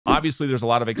Obviously, there's a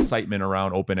lot of excitement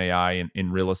around OpenAI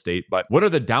in real estate, but what are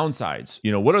the downsides?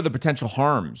 What are the potential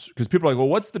harms? Because people are like, well,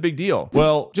 what's the big deal?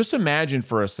 Well, just imagine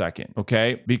for a second,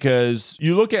 okay? Because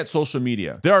you look at social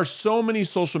media. There are so many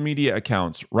social media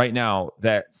accounts right now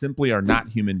that simply are not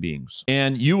human beings,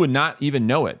 and you would not even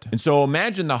know it. And so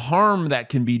imagine the harm that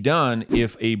can be done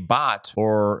if a bot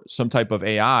or some type of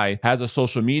AI has a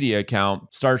social media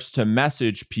account, starts to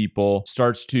message people,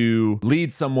 starts to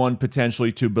lead someone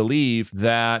potentially to believe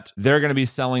that they're going to be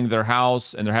selling their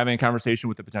house and they're having a conversation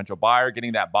with a potential buyer,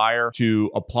 getting that buyer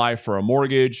to apply for a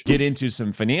mortgage, get into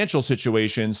some financial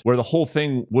situations where the whole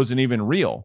thing wasn't even real.